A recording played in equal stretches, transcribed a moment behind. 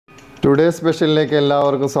Today's സ്പെഷ്യലിലേക്ക്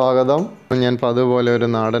എല്ലാവർക്കും സ്വാഗതം. ഞാൻ പതുപോലെ ഒരു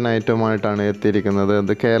നാടൻ ഐറ്റമായിട്ടാണ് എത്തിയിരിക്കുന്നത്.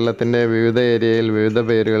 ഇത് കേരളത്തിൻ്റെ വിവിധ ഏരിയയിൽ വിവിധ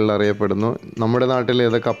പേരുകളിൽ അറിയപ്പെടുന്നു. നമ്മുടെ നാട്ടിൽ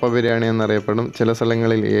ഇത് കപ്പ ബിരിയാണി എന്നറിയപ്പെടും. ചില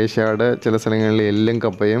സ്ഥലങ്ങളിൽ ഏഷ്യാഡ്, ചില സ്ഥലങ്ങളിൽ എല്ലും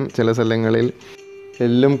കപ്പയും, ചില സ്ഥലങ്ങളിൽ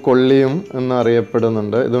എല്ലും കൊള്ളിയും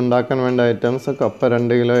എന്നറിയപ്പെടുന്നുണ്ട്. ഇതുണ്ടാക്കാൻ വേണ്ട ഐറ്റംസ്: കപ്പ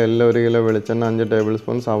 2 കിലോ, എല്ല് 1 കിലോ, വെളിച്ചെണ്ണ 5 ടേബിൾ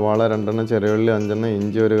സ്പൂൺ, സവാള 2 എണ്ണം, ചെറിയുള്ളി 5 എണ്ണം,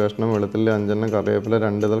 ഇഞ്ചി 1 കഷ്ണം, വെളുത്തുള്ളി 5 എണ്ണം, കറിവേപ്പില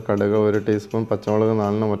 2 ഇതൾ, കടുക് 1 ടീസ്പൂൺ, പച്ചമുളക്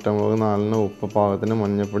 4 എണ്ണം, ഒറ്റമുളക് 4 എണ്ണം, ഉപ്പ് പാകത്തിന്,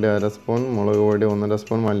 മഞ്ഞൾപ്പൊടി 1/2 സ്പൂൺ, മുളക് പൊടി 1.5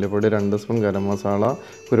 സ്പൂൺ, മല്ലിപ്പൊടി 2 സ്പൂൺ, ഗരം മസാല,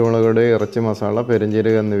 കുരുമുളക് പൊടി, ഇറച്ചി മസാല,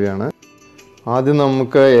 പെരിഞ്ജീരകം എന്നിവയാണ്. ആദ്യം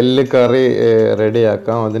നമുക്ക് എല്ല് കറി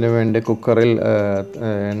റെഡിയാക്കാം. അതിനുവേണ്ടി കുക്കറിൽ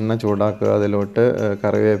എണ്ണ ചൂടാക്കുക. അതിലോട്ട്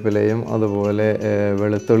കറിവേപ്പിലയും അതുപോലെ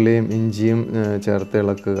വെളുത്തുള്ളിയും ഇഞ്ചിയും ചേർത്ത്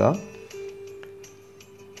ഇളക്കുക.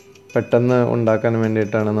 പെട്ടെന്ന് ഉണ്ടാക്കാൻ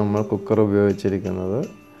വേണ്ടിയിട്ടാണ് നമ്മൾ കുക്കർ ഉപയോഗിച്ചിരിക്കുന്നത്.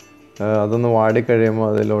 അതൊന്ന് വാടിക്കഴിയുമ്പോൾ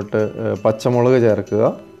അതിലോട്ട് പച്ചമുളക് ചേർക്കുക.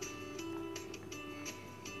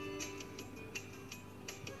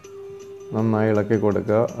 നന്നായി ഇളക്കി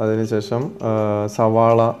കൊടുക്കുക. അതിനുശേഷം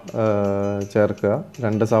സവാള ചേർക്കുക.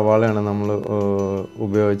 2 സവാളയാണ് നമ്മൾ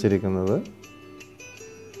ഉപയോഗിച്ചിരിക്കുന്നത്.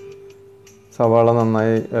 സവാള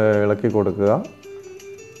നന്നായി ഇളക്കി കൊടുക്കുക.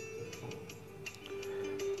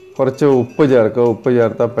 കുറച്ച് ഉപ്പ് ചേർക്കുക. ഉപ്പ്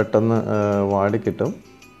ചേർത്താൽ പെട്ടെന്ന് വാടിക്കിട്ടും.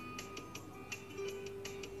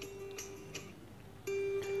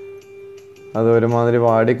 അത് ഒരുമാതിരി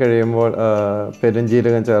വാടിക്കഴിയുമ്പോൾ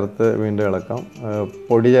പെരിഞ്ജീരകം ചേർത്ത് വീണ്ടും ഇളക്കാം.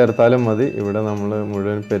 പൊടി ചേർത്താലും മതി. ഇവിടെ നമ്മൾ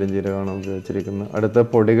മുഴുവൻ പെരിഞ്ജീരകമാണ് ഉപയോഗിച്ചിരിക്കുന്നത്. അടുത്ത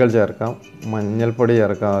പൊടികൾ ചേർക്കാം. മഞ്ഞൾപ്പൊടി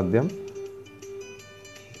ചേർക്കാം ആദ്യം.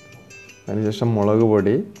 അതിനുശേഷം മുളക്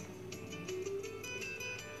പൊടി.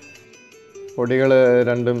 പൊടികൾ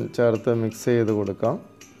രണ്ടും ചേർത്ത് മിക്സ് ചെയ്ത് കൊടുക്കാം.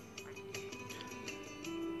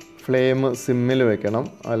 ഫ്ലെയിം സിമ്മിൽ വെക്കണം,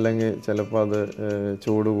 അല്ലെങ്കിൽ ചിലപ്പോൾ അത്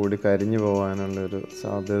ചൂട് കൂടി കരിഞ്ഞു പോകാനുള്ളൊരു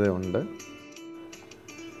സാധ്യതയുണ്ട്.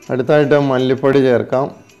 അടുത്തായിട്ട് മല്ലിപ്പൊടി ചേർക്കാം.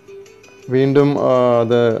 വീണ്ടും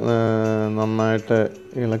അത് നന്നായിട്ട്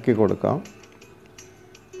ഇളക്കി കൊടുക്കാം.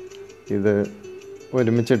 ഇത്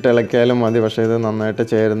ഒരുമിച്ചിട്ട് ഇളക്കിയാലും മതി, പക്ഷേ ഇത് നന്നായിട്ട്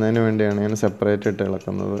ചേരുന്നതിന് വേണ്ടിയാണ് ഞാൻ സെപ്പറേറ്റ് ഇട്ട്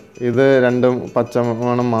ഇളക്കുന്നത്. ഇത് രണ്ടും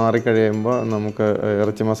പച്ചമണം മാറിക്കഴിയുമ്പോൾ നമുക്ക്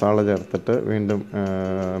ഇറച്ചി മസാല ചേർത്തിട്ട് വീണ്ടും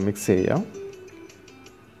മിക്സ് ചെയ്യാം.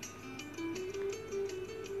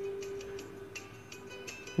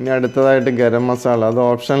 ഇനി അടുത്തതായിട്ട് ഗരം മസാല. അത്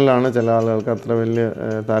ഓപ്ഷനിലാണ്. ചില ആളുകൾക്ക് അത്ര വലിയ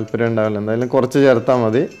താല്പര്യം ഉണ്ടാവില്ല. എന്തായാലും കുറച്ച് ചേർത്താൽ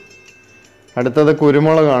മതി. അടുത്തത്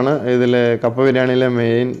കുരുമുളകാണ്. ഇതിൽ കപ്പ ബിരിയാണിയിലെ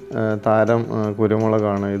മെയിൻ താരം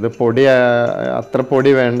കുരുമുളകാണ്. ഇത് പൊടി അത്ര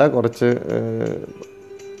പൊടി വേണ്ട, കുറച്ച്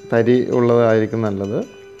തരി ഉള്ളതായിരിക്കും നല്ലത്.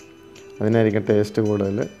 അതിനായിരിക്കും ടേസ്റ്റ്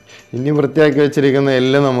കൂടുതൽ. ഇനി വൃത്തിയാക്കി വെച്ചിരിക്കുന്ന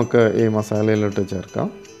എല്ല് നമുക്ക് ഈ മസാലയിലോട്ട് ചേർക്കാം.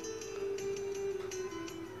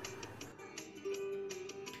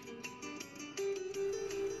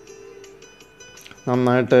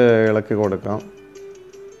 നന്നായിട്ട് ഇളക്കി കൊടുക്കാം.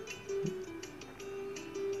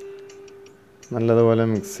 നല്ലതുപോലെ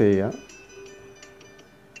മിക്സ് ചെയ്യുക.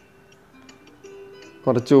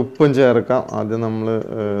 കുറച്ച് ഉപ്പും ചേർക്കാം. ആദ്യം നമ്മൾ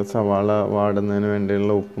സവാള വാടുന്നതിന്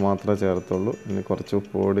വേണ്ടിയുള്ള ഉപ്പ് മാത്രമേ ചേർത്തുള്ളൂ. ഇനി കുറച്ച്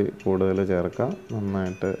ഉപ്പ് കൂടി കൂടുതൽ ചേർക്കാം.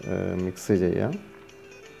 നന്നായിട്ട് മിക്സ് ചെയ്യാം.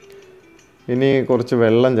 ഇനി കുറച്ച്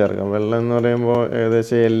വെള്ളം ചേർക്കാം. വെള്ളം എന്ന് പറയുമ്പോൾ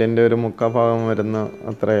ഏകദേശം എല്ലിൻ്റെ ഒരു 3/4 ഭാഗം വരുന്ന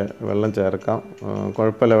അത്ര വെള്ളം ചേർക്കാം.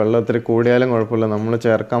 കുഴപ്പമില്ല, വെള്ളം ഇത്തിരി കൂടിയാലും കുഴപ്പമില്ല. നമ്മൾ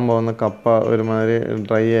ചേർക്കാൻ പോകുന്ന കപ്പ ഒരുമാതിരി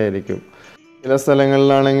ഡ്രൈ ആയിരിക്കും. ചില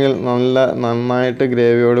സ്ഥലങ്ങളിലാണെങ്കിൽ നന്നായിട്ട്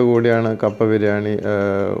ഗ്രേവിയോട് കൂടിയാണ് കപ്പ ബിരിയാണി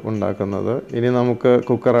ഉണ്ടാക്കുന്നത്. ഇനി നമുക്ക്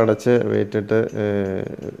കുക്കർ അടച്ച് വെയിറ്റിട്ട്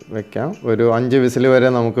വെക്കാം. ഒരു 5 വിസിൽ വരെ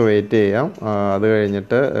നമുക്ക് വെയിറ്റ് ചെയ്യാം. അത്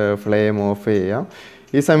കഴിഞ്ഞിട്ട് ഫ്ലെയിം ഓഫ് ചെയ്യാം.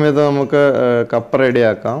 ഈ സമയത്ത് നമുക്ക് കപ്പ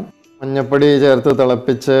റെഡിയാക്കാം. മഞ്ഞൾപ്പൊടി ചേർത്ത്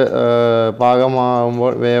തിളപ്പിച്ച്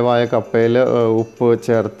പാകമാകുമ്പോൾ വേവായ കപ്പയിൽ ഉപ്പ്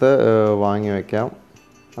ചേർത്ത് വാങ്ങി വയ്ക്കാം.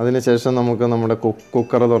 അതിനുശേഷം നമുക്ക് നമ്മുടെ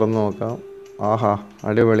കുക്കർ തുറന്ന് നോക്കാം. ആഹാ,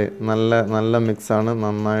 അടിപൊളി! നല്ല മിക്സാണ്.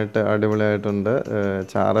 നന്നായിട്ട് അടിപൊളിയായിട്ടുണ്ട്.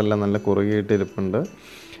 ചാറെല്ലാം നല്ല കുറുകിയിട്ടിരിപ്പുണ്ട്.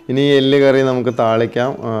 ഇനി ഈ എല്ല് കറി നമുക്ക്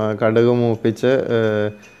താളിക്കാം. കടുക് മൂപ്പിച്ച്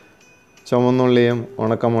ചുവന്നുള്ളിയും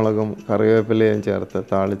ഉണക്കമുളകും കറിവേപ്പിലയും ചേർത്ത്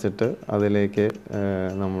താളിച്ചിട്ട് അതിലേക്ക്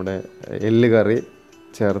നമ്മുടെ എല്ല് കറി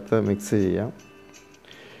ചേർത്ത് മിക്സ് ചെയ്യാം.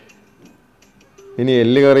 ഇനി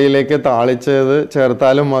എല്ല് കറിയിലേക്ക് താളിച്ചത്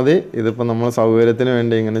ചേർത്താലും മതി. ഇതിപ്പോൾ നമ്മൾ സൗകര്യത്തിന്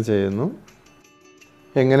വേണ്ടി ഇങ്ങനെ ചെയ്യുന്നു.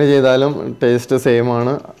 എങ്ങനെ ചെയ്താലും ടേസ്റ്റ് സെയിം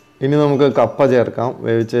ആണ്. ഇനി നമുക്ക് കപ്പ ചേർക്കാം.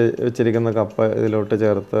 വേവിച്ച് വെച്ചിരിക്കുന്ന കപ്പ ഇതിലോട്ട്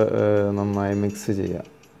ചേർത്ത് നന്നായി മിക്സ് ചെയ്യാം.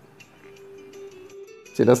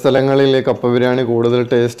 ചില സ്ഥലങ്ങളിൽ കപ്പ ബിരിയാണി കൂടുതൽ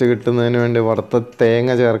ടേസ്റ്റ് കിട്ടുന്നതിന് വേണ്ടി വറുത്ത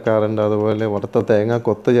തേങ്ങ ചേർക്കാറുണ്ട്. അതുപോലെ വറുത്ത തേങ്ങ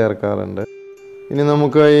കൊത്ത് ചേർക്കാറുണ്ട്. ഇനി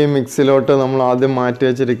നമുക്ക് ഈ മിക്സിലോട്ട് നമ്മൾ ആദ്യം മാറ്റി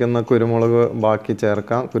വെച്ചിരിക്കുന്ന കുരുമുളക് ബാക്കി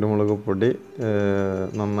ചേർക്കാം. കുരുമുളക് പൊടി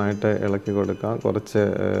നന്നായിട്ട് ഇളക്കി കൊടുക്കാം. കുറച്ച്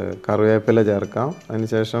കറിവേപ്പില ചേർക്കാം.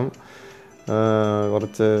 അതിനുശേഷം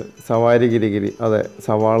കുറച്ച് സവാരി ഗിരിഗിരി, അതെ,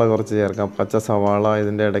 സവാള കുറച്ച് ചേർക്കാം. പച്ച സവാള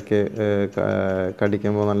ഇതിൻ്റെ ഇടയ്ക്ക്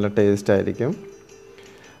കടിക്കുമ്പോൾ നല്ല ടേസ്റ്റ് ആയിരിക്കും.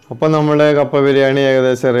 അപ്പോൾ നമ്മുടെ കപ്പ ബിരിയാണി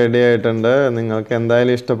ഏകദേശം റെഡി ആയിട്ടുണ്ട്. നിങ്ങൾക്ക്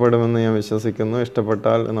എന്തായാലും ഇഷ്ടപ്പെടുമെന്ന് ഞാൻ വിശ്വസിക്കുന്നു.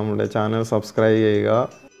 ഇഷ്ടപ്പെട്ടാൽ നമ്മുടെ ചാനൽ സബ്സ്ക്രൈബ് ചെയ്യുക,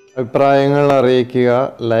 അഭിപ്രായങ്ങൾ അറിയിക്കുക,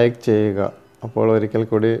 ലൈക്ക് ചെയ്യുക. അപ്പോൾ ഒരിക്കൽ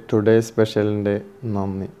കൂടി ടുഡേ സ്പെഷ്യലിൻ്റെ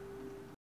നന്ദി.